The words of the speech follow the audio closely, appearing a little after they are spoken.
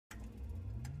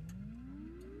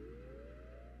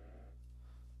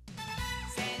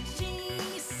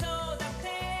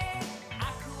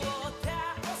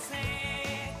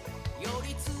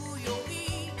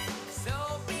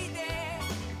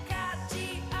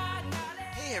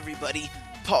everybody,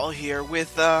 Paul here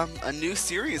with a new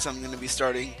series I'm going to be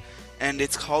starting, and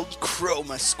it's called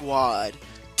Chroma Squad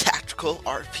Tactical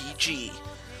RPG.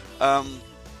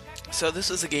 So this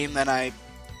was a game that I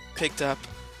picked up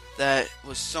that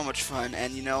was so much fun,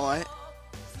 and you know what?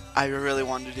 I really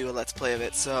wanted to do a Let's Play of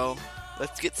it, so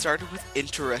let's get started with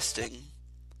interesting.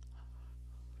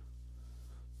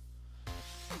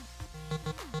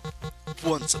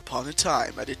 Once upon a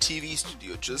time at a TV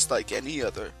studio just like any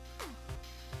other.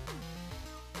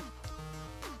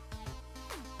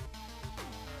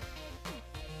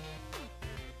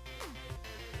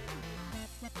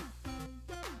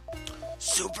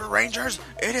 Super Rangers,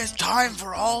 it is time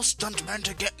for all stuntmen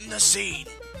to get in the scene.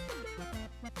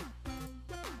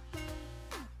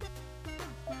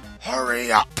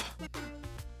 Hurry up!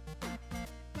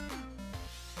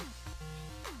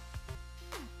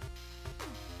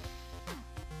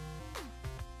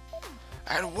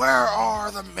 And where are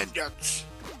the minions?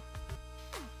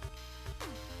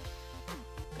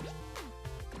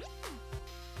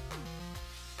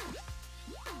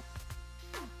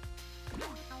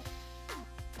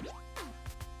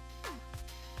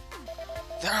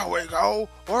 There we go.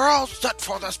 We're all set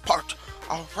for this part.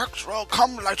 Our works will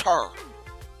come later.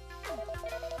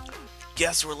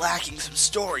 Guess we're lacking some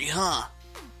story, huh?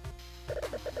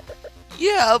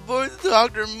 Yeah, but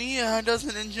Dr. Mia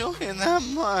doesn't enjoy it that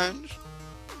much.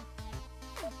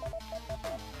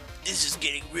 This is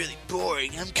getting really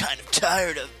boring. I'm kind of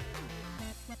tired of...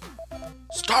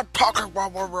 Stop talking while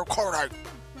we're recording.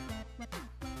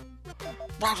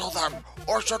 Battle them,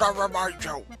 or should I remind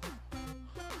you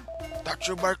that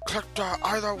you may click to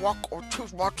either walk or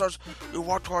choose monsters you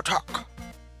want to attack.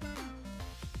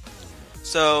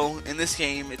 So, in this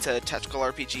game, it's a tactical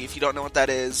RPG. If you don't know what that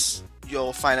is,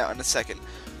 you'll find out in a second.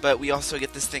 But we also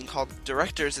get this thing called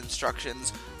Director's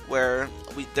Instructions, where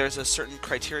there's a certain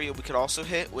criteria we could also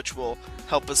hit, which will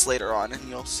help us later on, and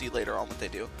you'll see later on what they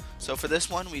do. So for this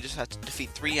one, we just have to defeat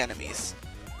 3 enemies,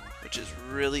 which is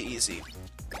really easy.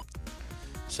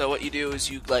 So what you do is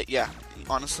you,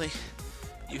 honestly,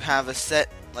 you have a set,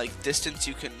 distance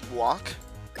you can walk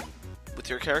with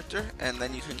your character, and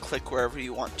then you can click wherever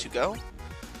you want to go,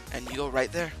 and you go right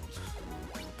there.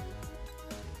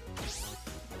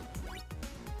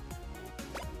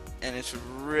 And it's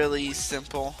really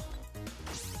simple,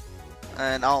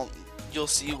 and you'll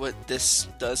see what this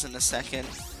does in a second,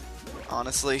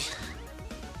 honestly.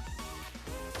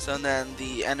 So then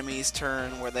the enemy's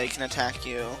turn where they can attack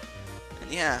you,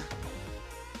 and yeah.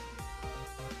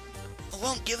 I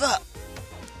won't give up.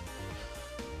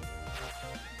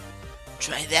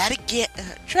 Try that again.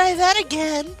 Try that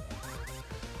again.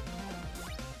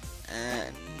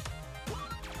 And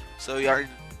so we already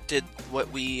did what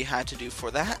we had to do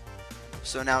for that.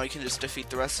 So now we can just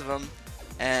defeat the rest of them,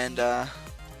 and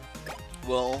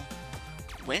we'll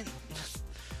win.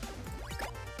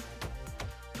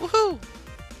 Woohoo!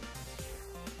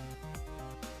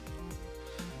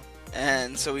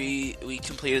 And so we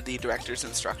completed the director's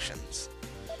instructions.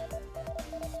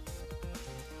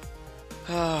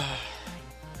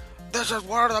 This is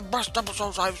one of the best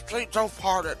episodes I've seen so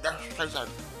far in this season.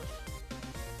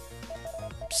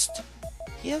 Psst.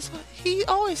 He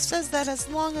always says that as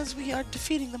long as we are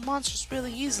defeating the monsters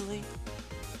really easily.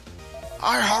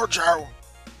 I heard you!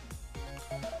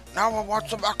 Now we want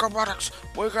some acrobatics.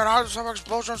 We can add some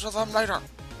explosions to them later.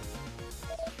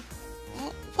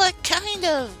 What kind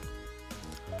of?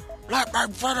 Let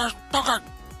me finish talking!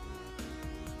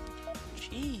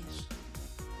 Jeez.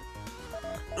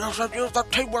 You should use the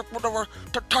teamwork maneuver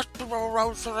to test people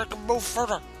around so they can move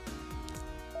further.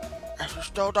 If you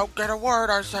still don't get a word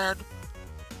I said,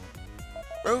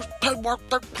 use teamwork,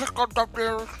 then click on the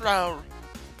nearest cloud.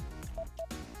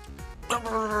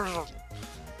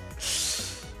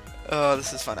 Oh,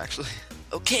 this is fun, actually.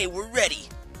 Okay, we're ready.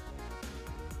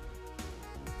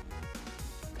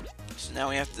 So now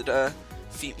we have to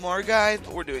defeat more guys,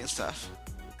 but we're doing stuff.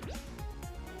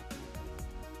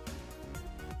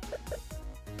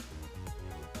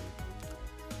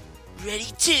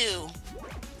 Ready too.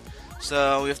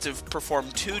 So we have to perform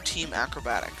 2 team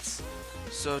acrobatics.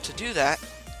 So to do that,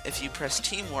 if you press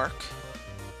teamwork,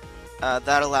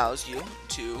 that allows you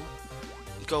to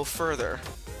go further.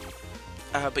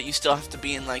 But you still have to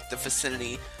be in the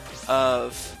vicinity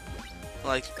of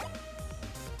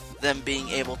them being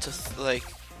able to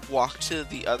walk to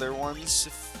the other ones,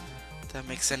 if that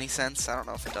makes any sense. I don't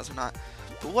know if it does or not,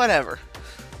 but whatever.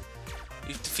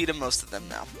 You've defeated most of them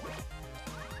now.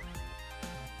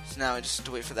 So now I just have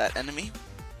to wait for that enemy.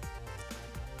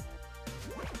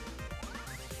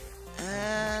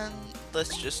 And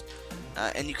let's just...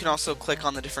 and you can also click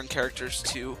on the different characters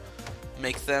to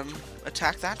make them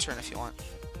attack that turn if you want.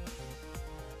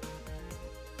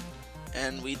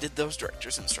 And we did those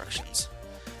director's instructions.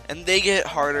 And they get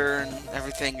harder, and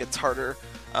everything gets harder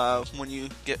when you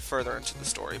get further into the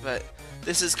story, but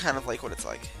this is kind of like what it's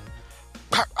like.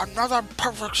 Another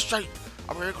perfect state.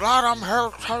 I'll be glad I'm here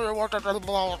to tell you what to do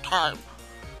all the time.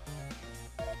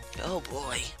 Oh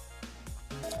boy.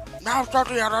 Now to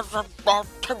the end of the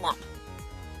teamwork.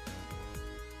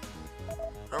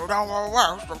 You know what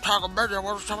worse, the tag of media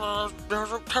was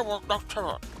there's a teamwork next to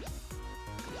it.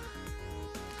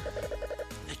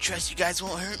 I trust you guys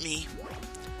won't hurt me.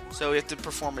 So we have to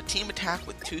perform a team attack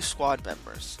with 2 squad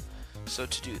members. So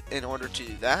in order to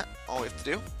do that, all we have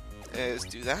to do is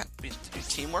do that. We have to do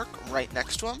teamwork right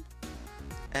next to them.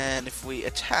 And if we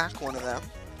attack one of them,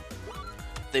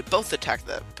 they both attack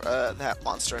that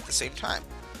monster at the same time.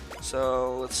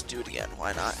 So let's do it again.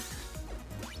 Why not?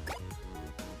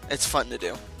 It's fun to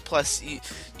do. Plus,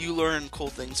 you learn cool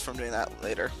things from doing that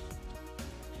later.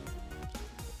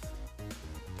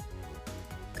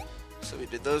 So we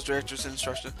did those director's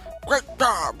instructions. Great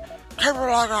job! Keep it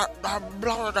like that. I'm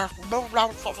blowing this. Move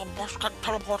down so the boss can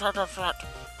teleport at us.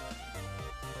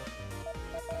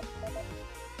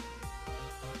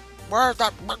 Where's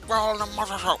that big girl in the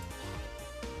mother suit?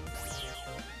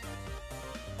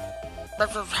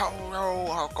 This is how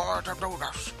you are going to do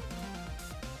this.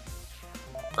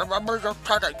 Remember your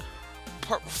training.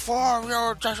 Perform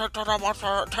your adjacent to the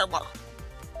monster table.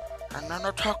 And then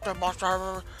attack the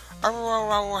monster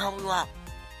everywhere wherever you are.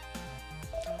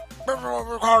 This is what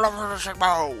we call a finishing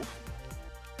move.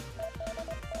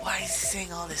 Why is he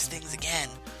saying all these things again?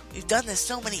 We've done this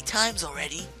so many times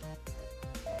already.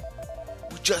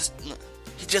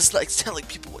 He just likes telling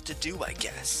people what to do, I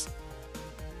guess.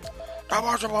 That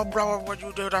wasn't one blowing when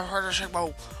you do the finishing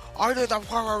move. I need the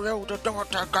power of you to do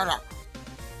it together.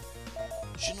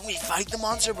 Shouldn't we fight the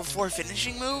monster before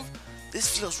finishing move?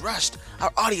 This feels rushed.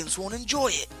 Our audience won't enjoy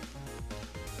it.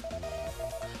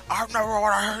 I've never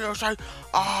want to hear you say,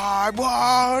 I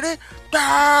want it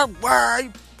that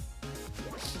way.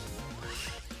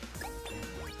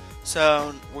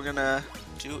 So, we're gonna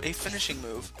do a finishing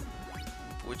move,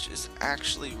 which is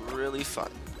actually really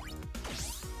fun.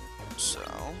 So,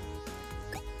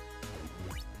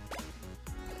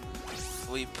 if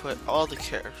we put all the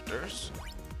characters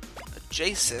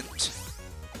adjacent,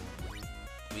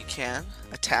 we can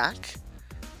attack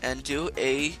and do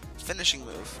a finishing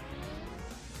move.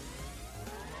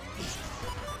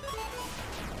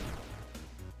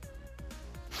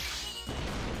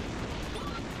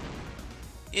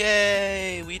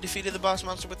 Yay! We defeated the boss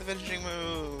monster with the finishing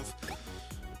move.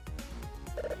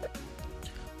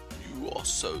 You are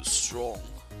so strong.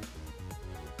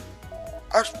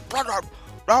 It's better.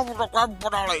 That was a grand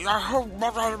finale. I hope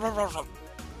no.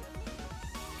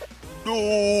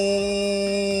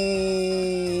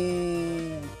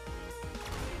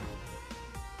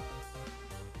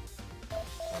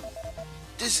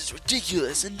 This is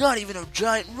ridiculous, and not even a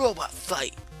giant robot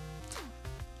fight.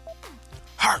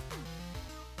 Hark!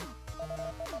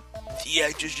 The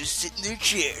actors just sit in their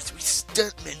chairs. We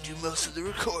stuntmen do most of the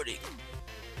recording.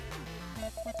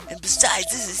 And besides,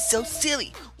 this is so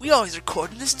silly. We always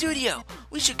record in the studio.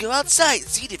 We should go outside and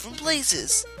see different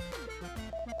places.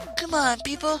 Come on,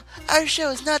 people. Our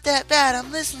show is not that bad.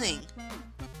 I'm listening.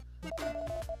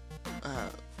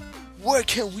 Where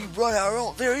can we run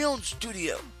our very own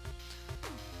studio?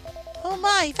 Oh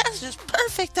my, that's just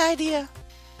perfect idea.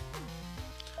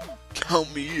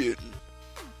 Count me in.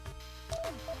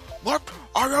 What?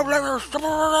 Are you living?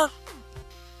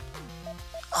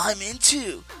 I'm in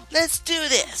too. Let's do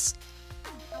this.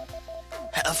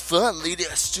 Have fun leading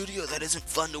a studio that isn't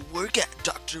fun to work at,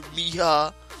 Dr.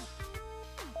 Miha.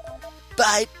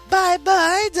 Bye,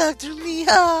 Dr.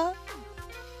 Miha.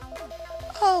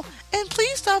 Oh, and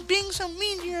please stop being so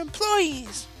mean to your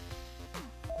employees.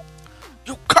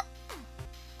 You cut.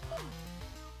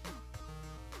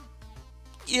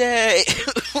 Yay!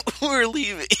 We're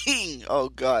leaving. Oh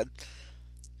God.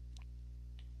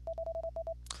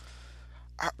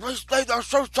 At least leave the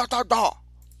suits at the door.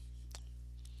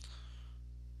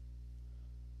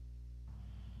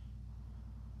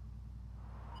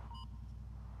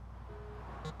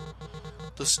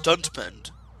 The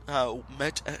stuntmen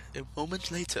met a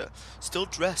moment later, still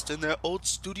dressed in their old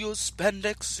studio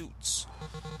spandex suits.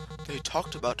 They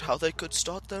talked about how they could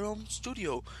start their own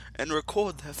studio and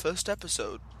record their first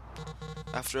episode.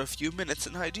 After a few minutes,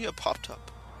 an idea popped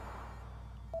up.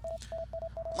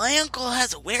 My uncle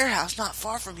has a warehouse not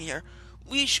far from here.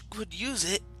 We could use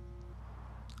it.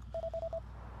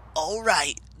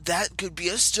 Alright, that could be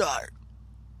a start.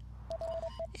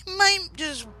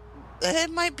 It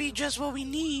might be just what we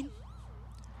need.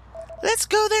 Let's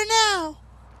go there now!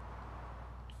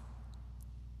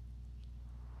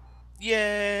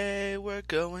 Yay, we're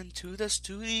going to the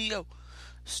studio.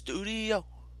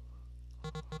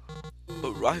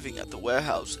 Arriving at the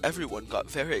warehouse, everyone got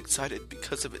very excited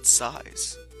because of its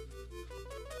size.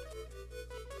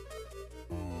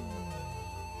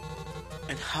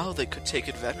 And how they could take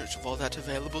advantage of all that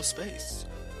available space.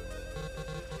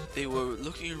 They were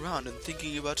looking around and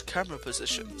thinking about camera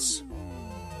positions.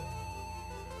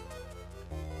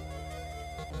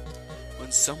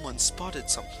 When someone spotted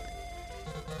something.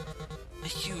 A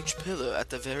huge pillar at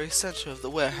the very center of the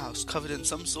warehouse covered in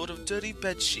some sort of dirty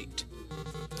bedsheet.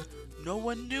 No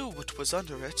one knew what was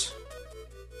under it.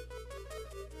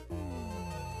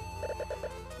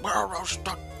 Where are those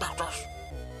doctors?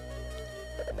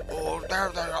 Oh,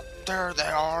 there they are. There they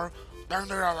are. There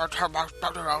they are.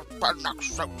 The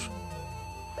next suit.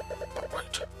 But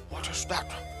wait, what is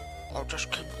that? I'll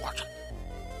just keep watching.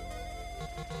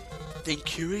 Then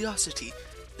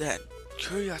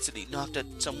curiosity knocked at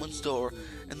someone's door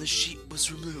and the sheet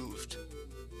was removed.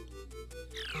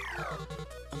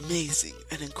 Amazing,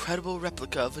 an incredible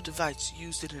replica of a device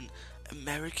used in an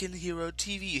American Hero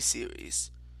TV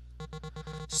series.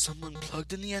 Someone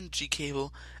plugged in the energy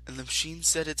cable and the machine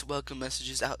said its welcome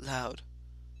messages out loud.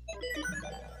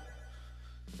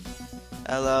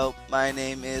 Hello, my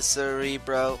name is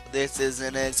Cerebro. This is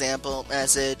an example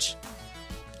message.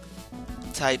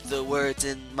 Type the words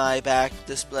in my back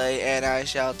display and I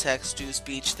shall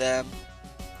text-to-speech them.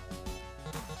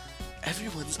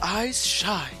 Everyone's eyes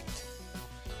shined.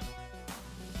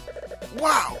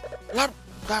 Wow! Let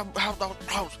them have those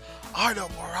clothes. I know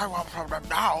where I want from them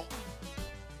now.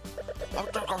 I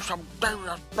think there's some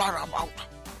dangerous blood about.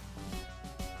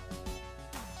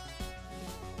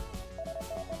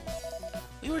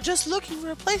 We were just looking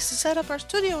for a place to set up our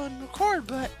studio and record,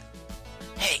 but...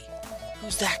 Hey,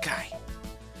 who's that guy?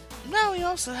 Now we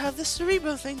also have this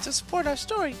Cerebro thing to support our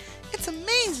story. It's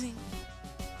amazing!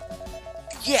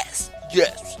 Yes,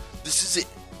 this is it.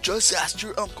 Just ask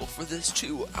your uncle for this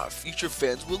too. Our future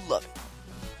fans will love it.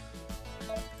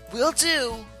 Will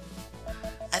do.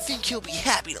 I think he'll be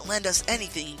happy to lend us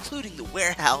anything, including the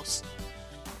warehouse.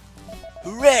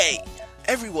 Hooray!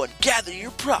 Everyone gather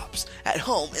your props at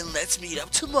home and let's meet up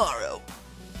tomorrow.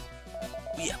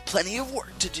 We have plenty of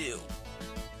work to do.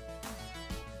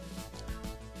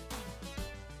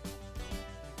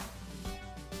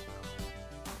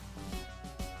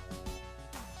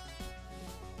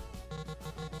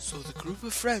 So the group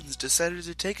of friends decided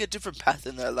to take a different path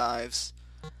in their lives.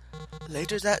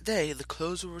 Later that day, the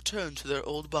clothes were returned to their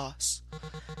old boss,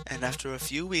 and after a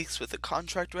few weeks with the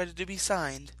contract ready to be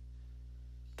signed,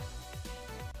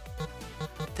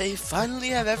 they finally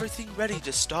have everything ready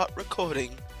to start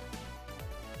recording.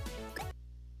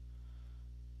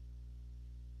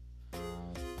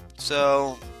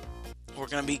 So, we're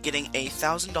going to be getting a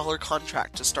 $1,000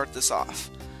 contract to start this off.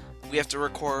 We have to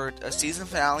record a season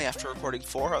finale after recording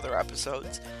 4 other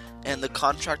episodes, and the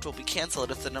contract will be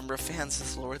canceled if the number of fans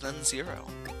is lower than 0.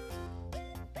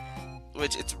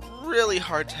 Which, it's really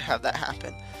hard to have that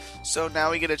happen. So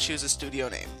now we get to choose a studio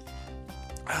name.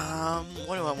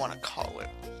 What do I want to call it?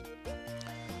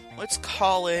 Let's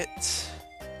call it...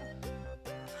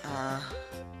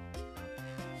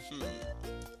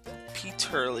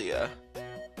 Peterlia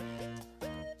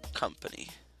Company.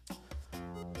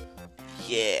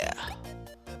 Yeah.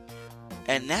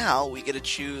 And now we get to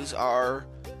choose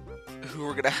who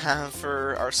we're gonna have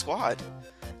for our squad.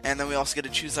 And then we also get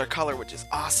to choose our color, which is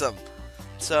awesome.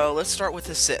 So let's start with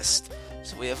assist.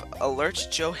 So we have Alert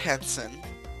Johansson.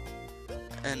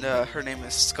 And her name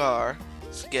is Scar.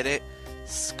 So get it?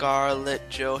 Scarlett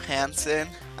Johansson.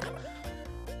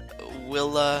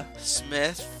 Willa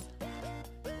Smith.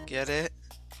 Get it?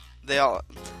 They all...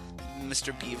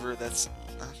 Mr. Beaver, that's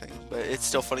nothing. But it's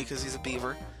still funny because he's a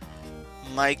beaver.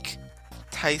 Mike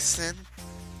Tyson.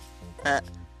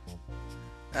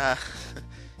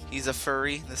 He's a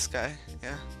furry, this guy.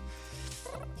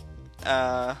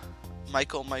 Yeah.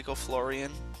 Michael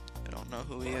Florian. I don't know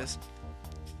who he is.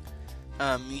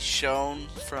 Michonne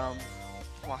from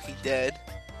Walking Dead.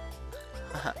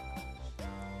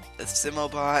 The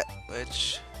Simobot,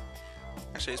 which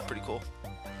actually is pretty cool.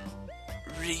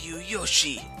 Ryu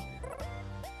Yoshi.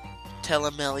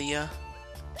 Telemelia.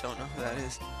 Don't know who that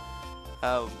is.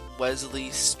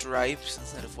 Wesley Stripes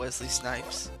instead of Wesley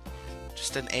Snipes.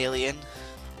 Just an alien.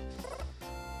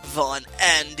 Von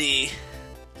Andy.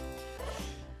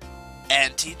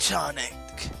 Antitonic.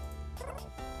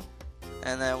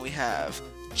 And then we have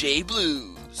J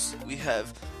Blues. We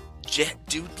have Jet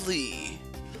Dude Lee.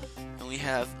 And we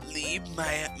have Lee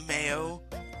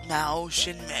Mao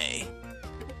Shin Mei.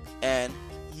 and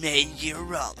May Year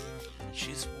Rum.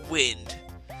 She's wind.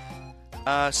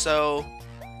 So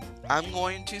I'm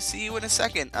going to see you in a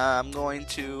second. I'm going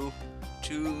to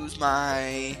choose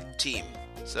my team.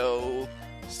 So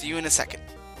see you in a second.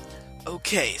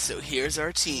 Okay, so here's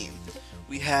our team.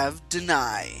 We have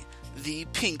Deny, the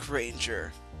Pink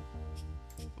Ranger.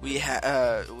 We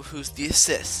have who's the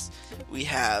assist. We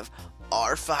have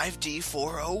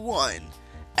R5D401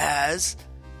 as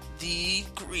the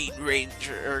Green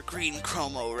Ranger, or Green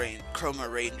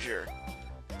Chroma Ranger,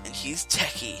 and he's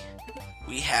techie.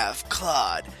 We have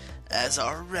Claude as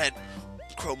our Red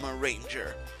Chroma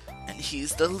Ranger, and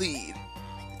he's the lead.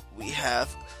 We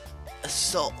have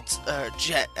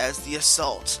Jet as the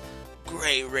Assault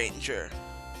Gray Ranger,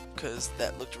 because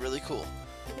that looked really cool.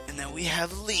 And then we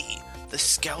have Lee, the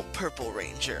Scout Purple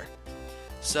Ranger.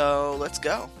 So let's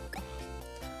go.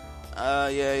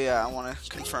 I want to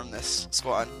confirm this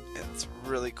squad. It's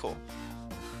really cool.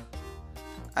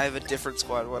 I have a different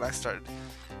squad when I started.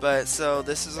 But so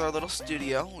this is our little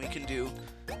studio. We can do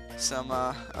some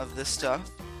of this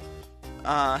stuff.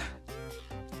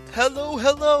 Hello.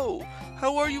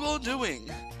 How are you all doing?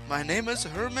 My name is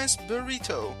Hermes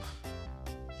Burrito.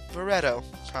 Barretto,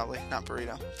 probably, not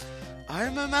burrito. I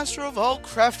am a master of all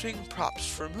crafting props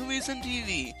for movies and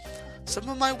TV. Some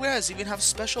of my wares even have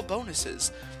special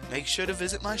bonuses. Make sure to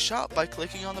visit my shop by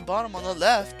clicking on the bottom on the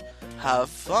left. Have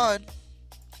fun!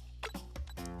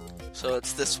 So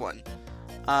it's this one.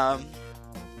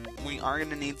 We are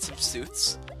going to need some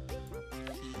suits.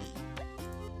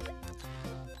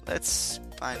 Let's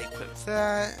find and equip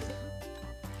that.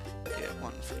 Get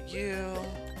one for you.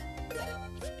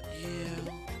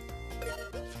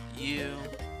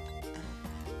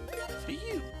 For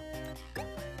you.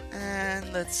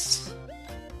 And let's...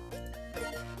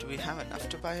 Do we have enough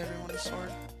to buy everyone a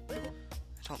sword? I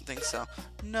don't think so.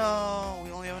 No,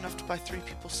 we only have enough to buy 3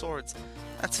 people swords.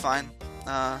 That's fine.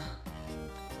 And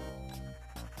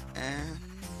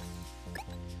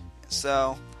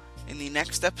so, in the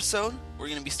next episode, we're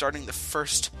going to be starting the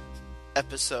first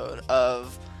episode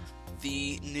of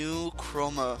the new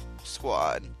Chroma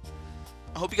Squad.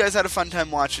 I hope you guys had a fun time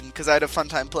watching, because I had a fun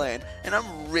time playing, and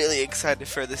I'm really excited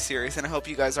for this series, and I hope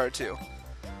you guys are too.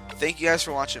 Thank you guys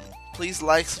for watching. Please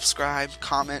like, subscribe,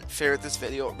 comment, favorite this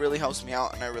video. It really helps me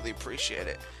out, and I really appreciate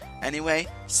it. Anyway,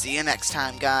 see you next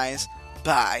time, guys.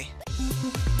 Bye.